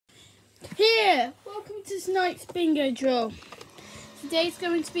Here, welcome to tonight's bingo draw. Today's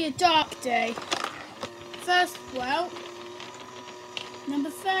going to be a dark day. First, number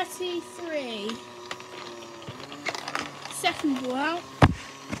 33. Second,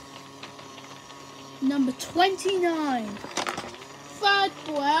 number 29. Third,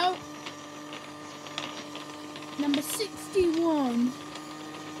 number 61.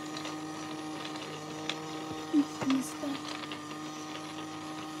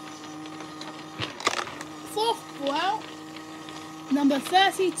 Fourth, number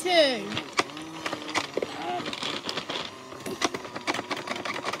 32.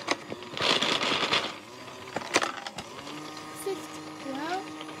 Fifth,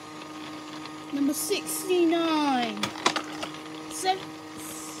 number 69. Sixth,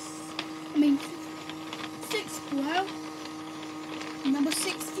 number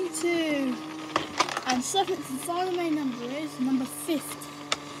 62. And seventh and final main number is number 50.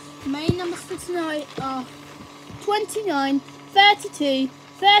 Main numbers for tonight are 29, 32,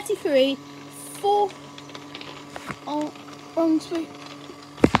 33,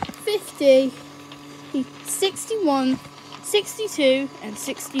 50, 61, 62 and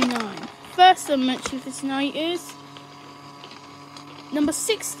 69. First sum entry for tonight is number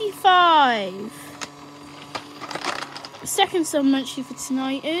 65. Second sum entry for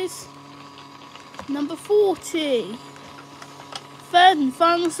tonight is number 40. Third and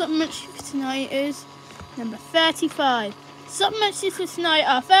final supplementary for tonight is number 35. Supplementaries for tonight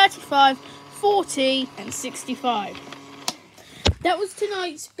are 35, 40 and 65. That was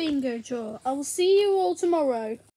tonight's bingo draw. I will see you all tomorrow.